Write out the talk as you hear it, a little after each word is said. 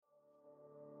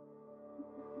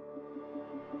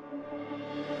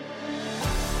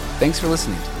Thanks for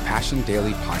listening to the Passion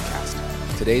Daily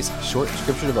Podcast. Today's short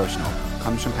scripture devotional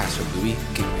comes from Pastor Louis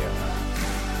Giglio.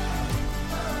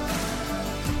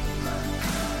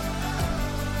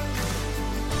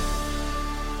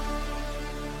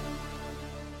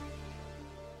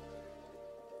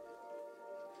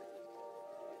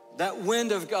 That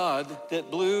wind of God that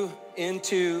blew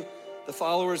into the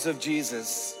followers of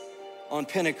Jesus on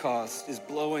Pentecost is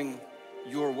blowing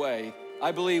your way.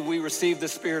 I believe we receive the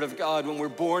Spirit of God when we're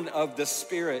born of the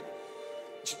Spirit.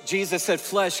 Jesus said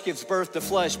flesh gives birth to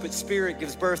flesh, but spirit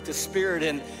gives birth to spirit.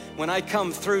 And when I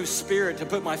come through spirit to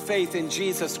put my faith in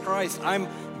Jesus Christ, I'm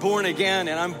born again,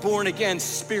 and I'm born again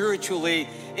spiritually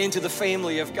into the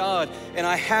family of God. And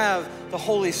I have the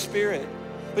Holy Spirit.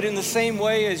 But in the same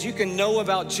way as you can know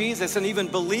about Jesus and even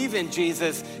believe in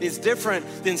Jesus is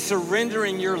different than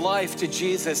surrendering your life to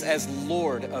Jesus as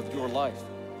Lord of your life.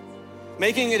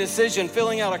 Making a decision,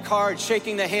 filling out a card,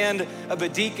 shaking the hand of a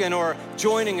deacon, or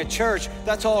joining a church,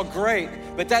 that's all great.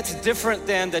 But that's different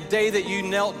than the day that you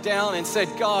knelt down and said,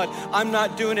 God, I'm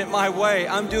not doing it my way.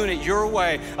 I'm doing it your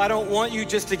way. I don't want you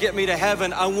just to get me to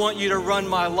heaven. I want you to run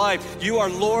my life. You are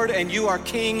Lord and you are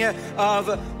King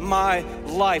of my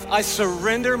life. I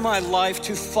surrender my life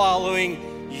to following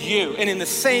you. And in the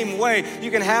same way, you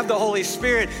can have the Holy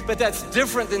Spirit, but that's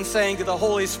different than saying to the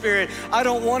Holy Spirit, I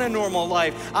don't want a normal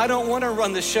life. I don't want to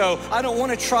run the show. I don't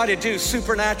want to try to do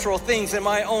supernatural things in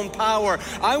my own power.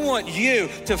 I want you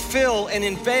to fill and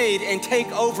invade and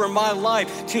take over my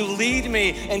life, to lead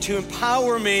me and to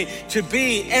empower me to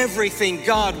be everything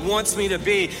God wants me to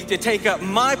be, to take up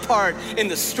my part in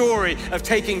the story of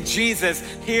taking Jesus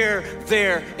here,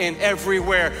 there, and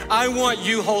everywhere. I want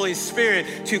you, Holy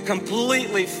Spirit, to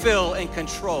completely fill and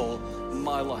control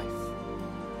my life.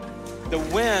 The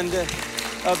wind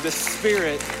of the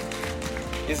Spirit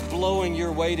is blowing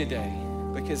your way today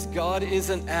because God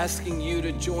isn't asking you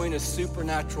to join a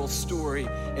supernatural story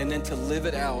and then to live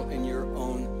it out in your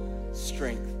own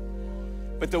strength.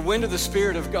 But the wind of the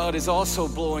Spirit of God is also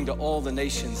blowing to all the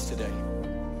nations today.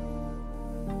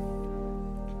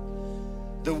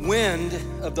 The wind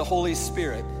of the Holy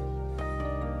Spirit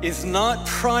is not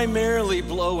primarily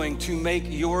blowing to make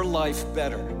your life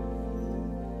better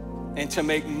and to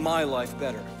make my life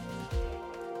better.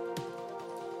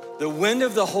 The wind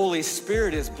of the Holy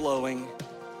Spirit is blowing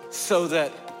so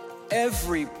that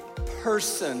every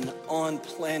person on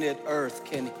planet Earth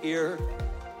can hear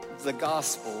the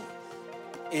gospel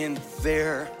in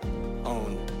their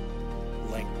own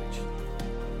language.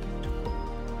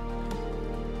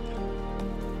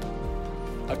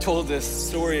 I've told this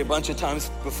story a bunch of times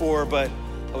before, but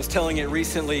I was telling it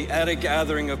recently at a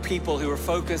gathering of people who are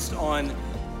focused on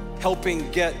helping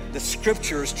get the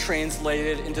scriptures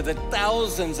translated into the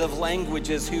thousands of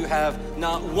languages who have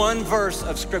not one verse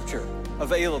of scripture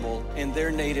available in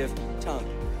their native tongue.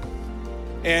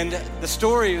 And the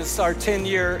story is our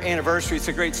 10-year anniversary. It's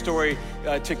a great story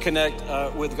to connect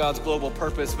with God's global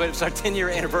purpose. But it's our 10-year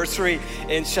anniversary,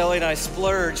 and Shelly and I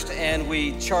splurged, and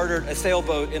we chartered a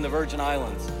sailboat in the Virgin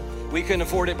Islands. We couldn't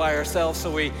afford it by ourselves,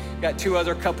 so we got two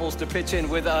other couples to pitch in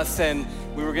with us, and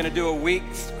we were gonna do a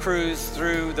week's cruise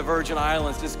through the Virgin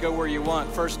Islands. Just go where you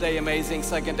want. First day, amazing.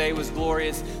 Second day was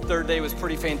glorious. Third day was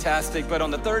pretty fantastic. But on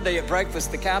the third day at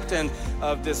breakfast, the captain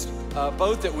of this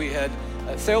boat that we had,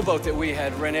 sailboat that we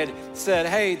had rented, said,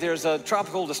 hey, there's a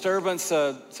tropical disturbance.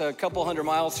 It's a couple hundred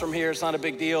miles from here. It's not a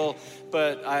big deal,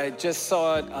 but I just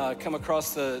saw it come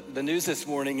across the news this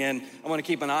morning, and I want to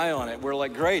keep an eye on it. We're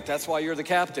like, great, that's why you're the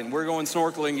captain. We're going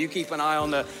snorkeling. You keep an eye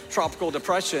on the tropical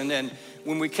depression. And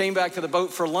when we came back to the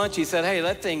boat for lunch, he said, hey,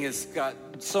 that thing has got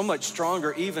so much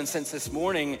stronger even since this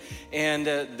morning, and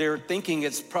they're thinking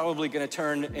it's probably going to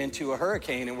turn into a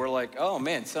hurricane. And we're like, oh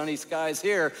man, sunny skies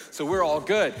here, so we're all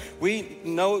good.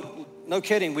 No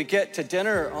kidding, we get to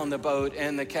dinner on the boat,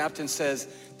 and the captain says,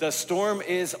 the storm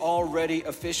is already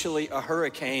officially a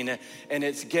hurricane, and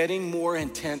it's getting more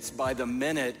intense by the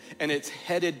minute, and it's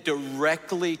headed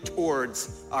directly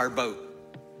towards our boat.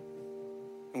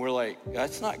 And we're like,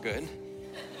 that's not good.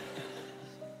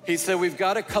 He said, we've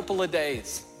got a couple of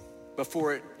days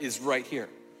before it is right here.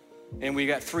 And we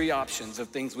got 3 options of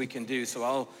things we can do. So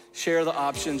I'll share the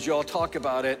options, y'all talk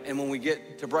about it, and when we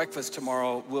get to breakfast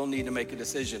tomorrow, we'll need to make a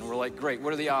decision. We're like, great,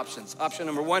 what are the options? Option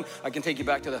number 1, I can take you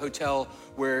back to the hotel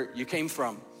where you came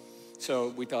from. So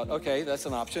we thought, okay, that's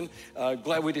an option.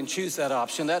 Glad we didn't choose that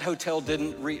option. That hotel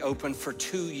didn't reopen for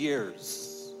 2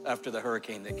 years after the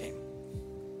hurricane that came.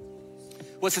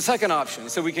 What's the second option?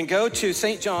 So we can go to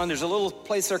St. John. There's a little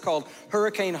place there called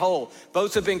Hurricane Hole.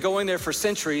 Boats have been going there for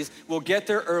centuries. We'll get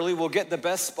there early. We'll get the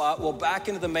best spot. We'll back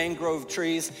into the mangrove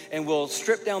trees and we'll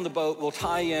strip down the boat. We'll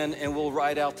tie in and we'll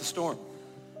ride out the storm.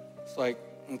 It's like,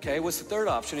 okay, what's the third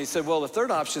option? He said, well, the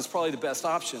third option is probably the best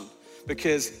option,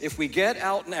 because if we get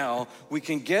out now, we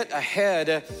can get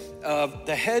ahead of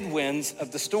the headwinds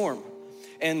of the storm.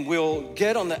 And we'll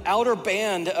get on the outer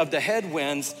band of the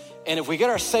headwinds, and if we get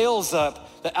our sails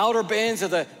up, the outer bands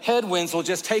of the headwinds will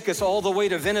just take us all the way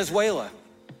to Venezuela.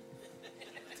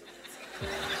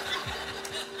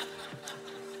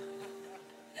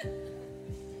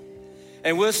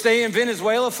 And we'll stay in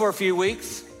Venezuela for a few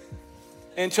weeks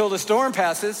until the storm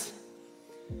passes,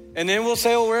 and then we'll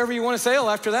sail wherever you want to sail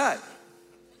after that.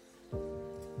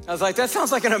 I was like, that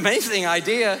sounds like an amazing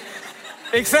idea,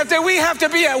 except that we have to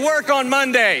be at work on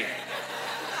Monday.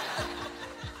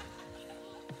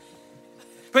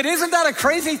 But isn't that a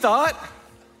crazy thought?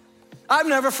 I've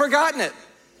never forgotten it.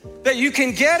 That you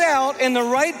can get out in the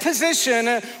right position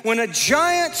when a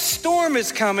giant storm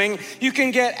is coming. You can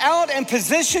get out and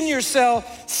position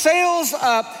yourself, sails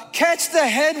up, catch the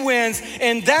headwinds,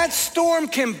 and that storm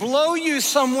can blow you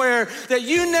somewhere that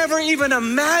you never even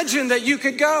imagined that you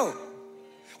could go.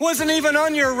 Wasn't even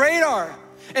on your radar.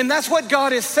 And that's what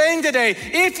God is saying today.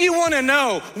 If you want to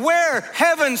know where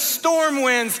heaven's storm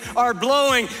winds are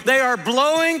blowing, they are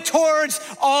blowing towards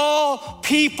all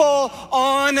people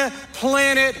on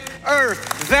planet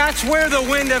Earth. That's where the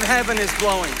wind of heaven is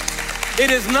blowing.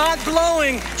 It is not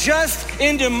blowing just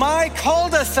into my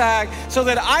cul-de-sac so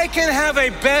that I can have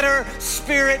a better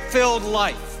spirit-filled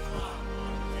life.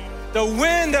 The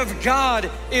wind of God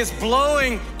is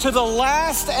blowing to the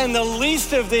last and the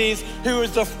least of these, who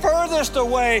is the furthest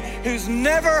away, who's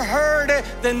never heard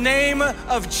the name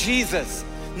of Jesus.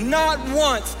 Not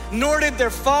once, nor did their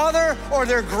father or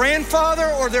their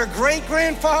grandfather or their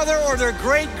great-grandfather or their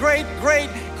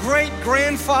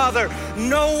great-great-great-great-grandfather.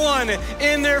 No one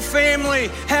in their family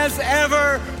has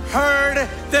ever heard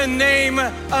the name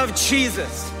of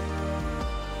Jesus.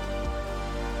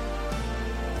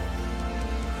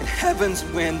 Heaven's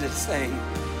wind is saying,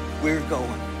 we're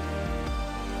going.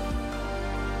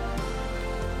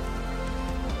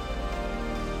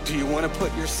 Do you want to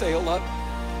put your sail up?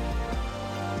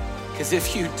 Because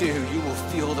if you do, you will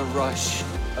feel the rush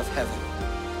of heaven.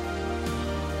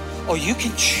 Or you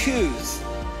can choose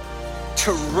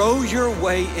to row your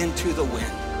way into the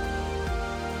wind.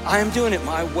 I am doing it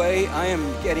my way. I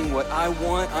am getting what I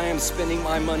want. I am spending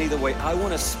my money the way I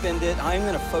want to spend it. I'm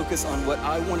going to focus on what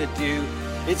I want to do.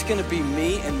 It's going to be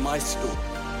me and my school.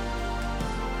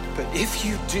 But if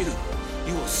you do,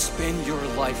 you will spend your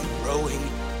life rowing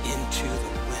into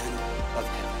the wind of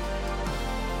heaven.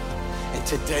 And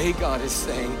today God is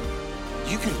saying,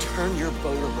 you can turn your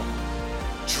boat around,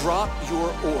 drop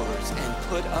your oars and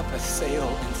put up a sail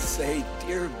and say,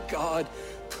 dear God,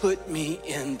 put me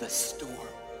in the storm.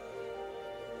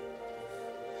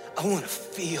 I want to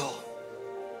feel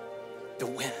the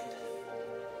wind.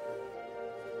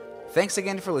 Thanks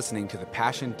again for listening to the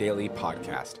Passion Daily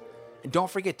Podcast. And don't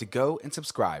forget to go and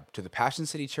subscribe to the Passion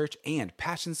City Church and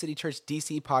Passion City Church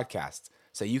DC podcasts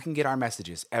so you can get our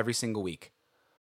messages every single week.